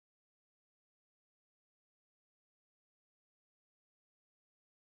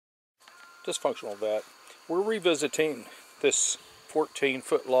Dysfunctional vat. We're revisiting this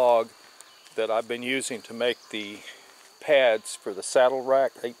 14-foot log that I've been using to make the pads for the saddle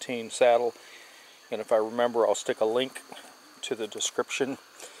rack, 18 saddle, and if I remember I'll stick a link to the description.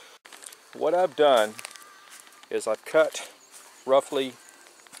 What I've done is I've cut roughly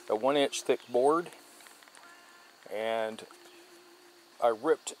a 1-inch thick board, and I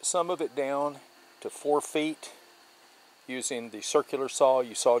ripped some of it down to 4 feet using the circular saw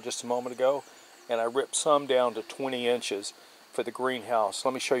you saw just a moment ago, and I ripped some down to 20 inches for the greenhouse.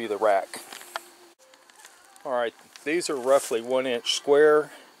 Let me show you the rack. Alright, these are roughly 1-inch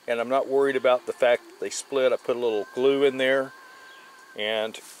square, and I'm not worried about the fact that they split. I put a little glue in there,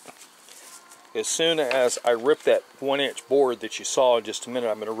 and as soon as I rip that 1-inch board that you saw in just a minute,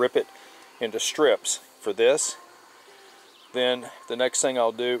 I'm going to rip it into strips for this. Then the next thing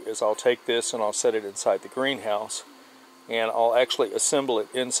I'll do is I'll take this and I'll set it inside the greenhouse, and I'll actually assemble it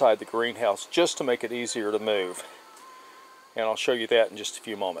inside the greenhouse just to make it easier to move. And I'll show you that in just a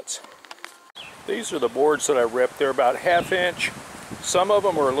few moments. These are the boards that I ripped. They're about 1/2 inch. Some of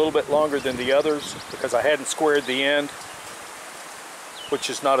them are a little bit longer than the others because I hadn't squared the end, which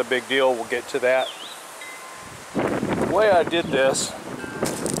is not a big deal. We'll get to that. The way I did this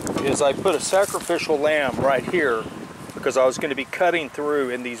is I put a sacrificial lamb right here because I was going to be cutting through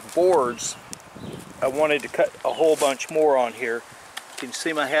in these boards. I wanted to cut a whole bunch more on here. Can you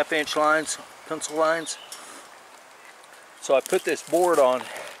see my 1/2 inch lines, pencil lines? So I put this board on.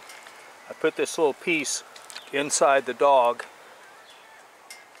 I put this little piece inside the dog,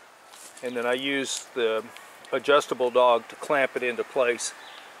 and then I used the adjustable dog to clamp it into place,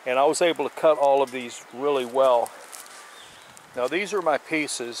 and I was able to cut all of these really well. Now these are my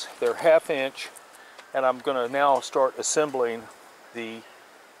pieces. They're 1/2 inch, and I'm going to now start assembling the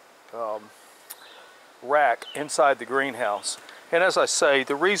rack inside the greenhouse. And as I say,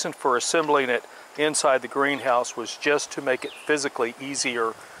 the reason for assembling it inside the greenhouse was just to make it physically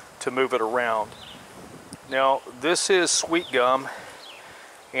easier to move it around. Now this is sweet gum,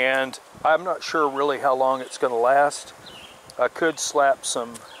 and I'm not sure really how long it's going to last. I could slap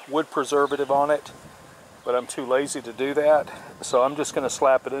some wood preservative on it, but I'm too lazy to do that, so I'm just going to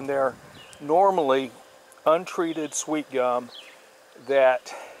slap it in there. Normally, untreated sweet gum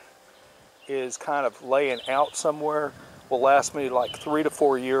that is kind of laying out somewhere will last me like 3 to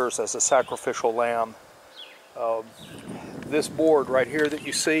 4 years as a sacrificial lamb. This board right here that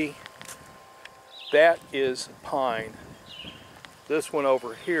you see, that is pine. This one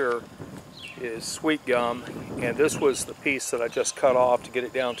over here is sweet gum, and this was the piece that I just cut off to get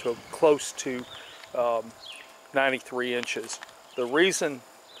it down to close to 93 inches. The reason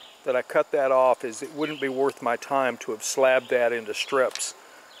that I cut that off is it wouldn't be worth my time to have slabbed that into strips.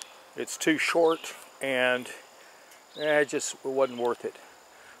 It's too short, and it wasn't worth it.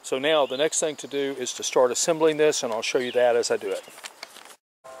 So now the next thing to do is to start assembling this, and I'll show you that as I do it.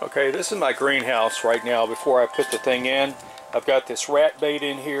 Okay, this is my greenhouse right now before I put the thing in. I've got this rat bait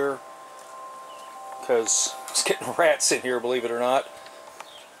in here because it's getting rats in here, believe it or not.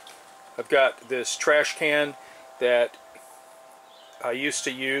 I've got this trash can that I used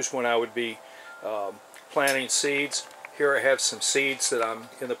to use when I would be planting seeds. Here I have some seeds that I'm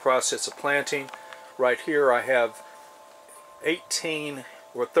in the process of planting. Right here I have 18,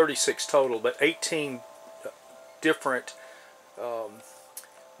 or 36 total, but 18 different,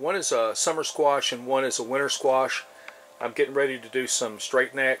 one is a summer squash and one is a winter squash. I'm getting ready to do some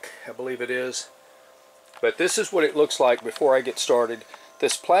straight neck, I believe it is. But this is what it looks like before I get started.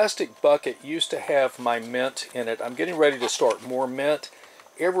 This plastic bucket used to have my mint in it. I'm getting ready to start more mint.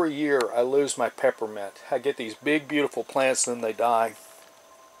 Every year I lose my peppermint. I get these big beautiful plants and then they die.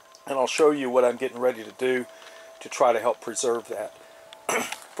 And I'll show you what I'm getting ready to do to try to help preserve that.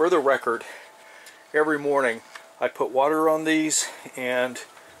 For the record, every morning I put water on these, and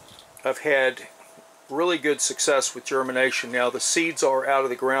I've had really good success with germination. Now the seeds are out of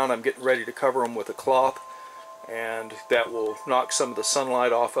the ground. I'm getting ready to cover them with a cloth, and that will knock some of the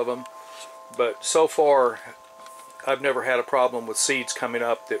sunlight off of them. But so far I've never had a problem with seeds coming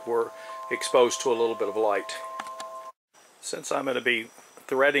up that were exposed to a little bit of light. Since I'm going to be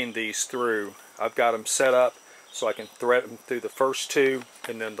threading these through, I've got them set up so I can thread them through the first 2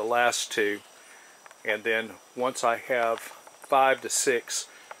 and then the last 2, and then once I have 5 to 6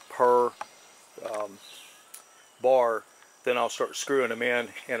 per bar, then I'll start screwing them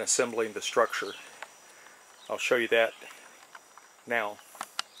in and assembling the structure. I'll show you that now.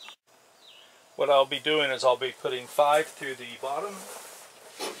 What I'll be doing is I'll be putting 5 through the bottom.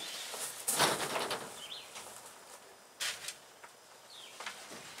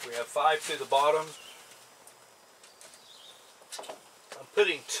 We have 5 through the bottom. I'm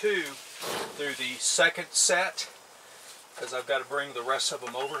putting 2 do the second set, because I've got to bring the rest of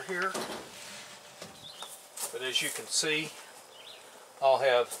them over here. But as you can see, I'll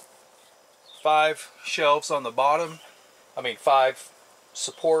have 5 shelves on the bottom. 5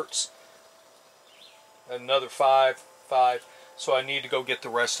 supports, another 5, so I need to go get the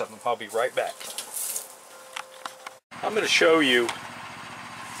rest of them. I'll be right back. I'm going to show you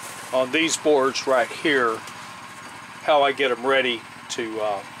on these boards right here how I get them ready to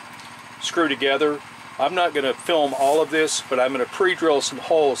screw together. I'm not going to film all of this, but I'm going to pre-drill some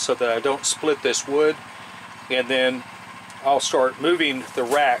holes so that I don't split this wood, and then I'll start moving the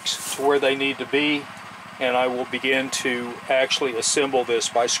racks to where they need to be, and I will begin to actually assemble this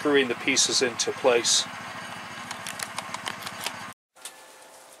by screwing the pieces into place.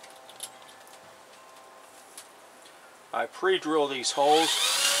 I pre-drill these holes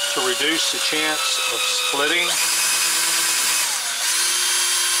to reduce the chance of splitting.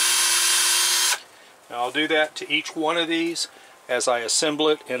 Now I'll do that to each one of these as I assemble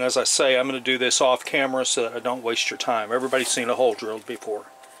it, and as I say, I'm going to do this off camera so that I don't waste your time. Everybody's seen a hole drilled before.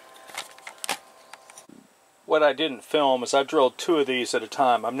 What I didn't film is I drilled 2 of these at a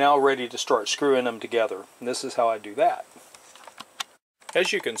time. I'm now ready to start screwing them together, and this is how I do that.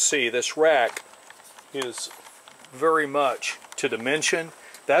 As you can see, this rack is very much to dimension.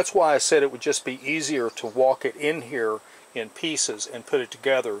 That's why I said it would just be easier to walk it in here in pieces and put it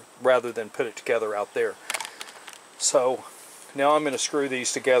together rather than put it together out there. So now I'm going to screw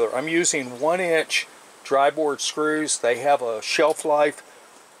these together. I'm using 1-inch dry board screws. They have a shelf life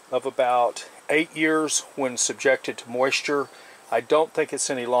of about 8 years when subjected to moisture. I don't think it's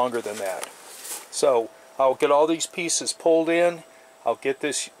any longer than that. So I'll get all these pieces pulled in. I'll get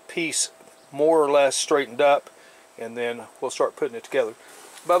this piece more or less straightened up, and then we'll start putting it together.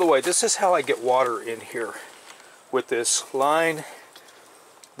 By the way, this is how I get water in here. With this line,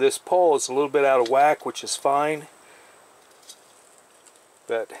 this pole is a little bit out of whack, which is fine,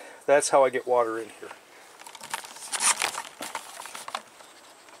 but that's how I get water in here.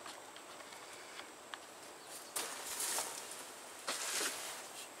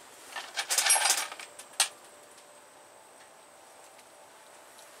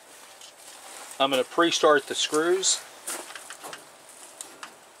 I'm going to pre-start the screws.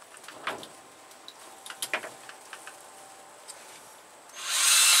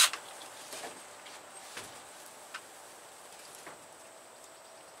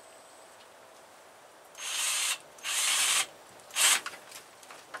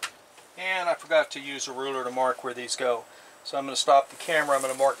 And I forgot to use a ruler to mark where these go. So I'm going to stop the camera, I'm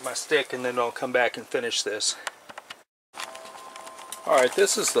going to mark my stick, and then I'll come back and finish this. Alright,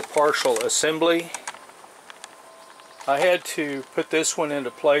 this is the partial assembly. I had to put this one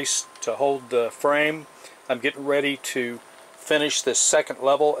into place to hold the frame. I'm getting ready to finish this second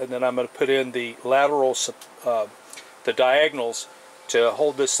level, and then I'm going to put in the lateral, the diagonals to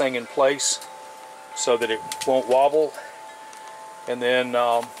hold this thing in place so that it won't wobble. And then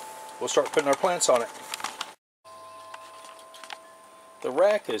we'll start putting our plants on it. The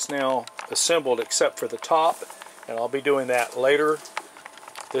rack is now assembled except for the top, and I'll be doing that later.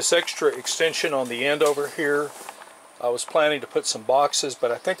 This extra extension on the end over here, I was planning to put some boxes,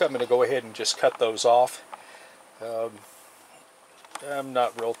 but I think I'm going to go ahead and just cut those off. I'm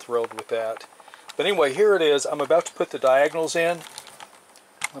not real thrilled with that. But anyway, here it is. I'm about to put the diagonals in.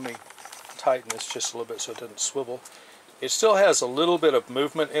 Let me tighten this just a little bit so it doesn't swivel. It still has a little bit of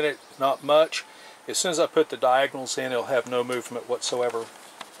movement in it, not much. As soon as I put the diagonals in, it'll have no movement whatsoever.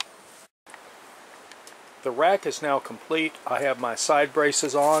 The rack is now complete. I have my side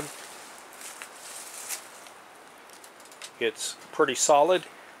braces on. It's pretty solid.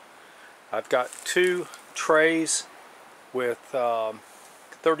 I've got 2 trays with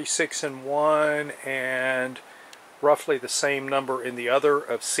 36 in one and roughly the same number in the other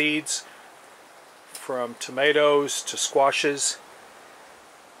of seeds, from tomatoes to squashes.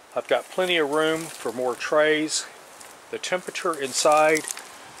 I've got plenty of room for more trays. The temperature inside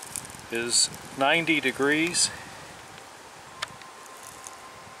is 90 degrees.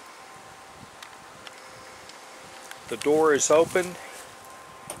 The door is open.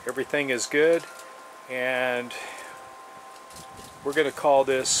 Everything is good, and we're going to call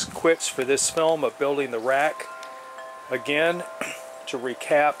this quits for this film of building the rack. Again, to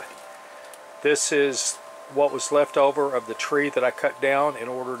recap, this is what was left over of the tree that I cut down in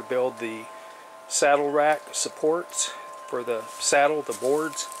order to build the saddle rack supports for the saddle, the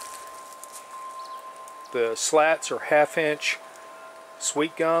boards. The slats are 1/2 inch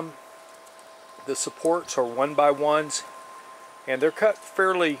sweet gum. The supports are 1x1s, and they're cut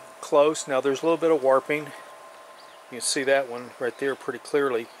fairly close. Now there's a little bit of warping. You can see that one right there pretty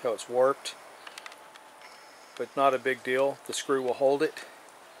clearly, how it's warped. but not a big deal. The screw will hold it,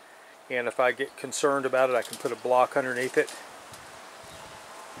 and if I get concerned about it, I can put a block underneath it.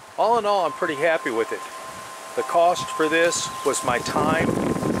 All in all, I'm pretty happy with it. The cost for this was my time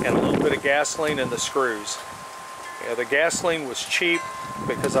and a little bit of gasoline and the screws. Yeah, the gasoline was cheap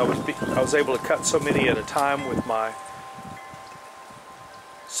because I was able to cut so many at a time with my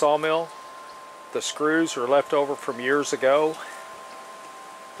sawmill. The screws are left over from years ago.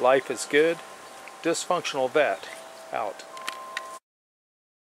 Life is good. Dysfunctional Vet out.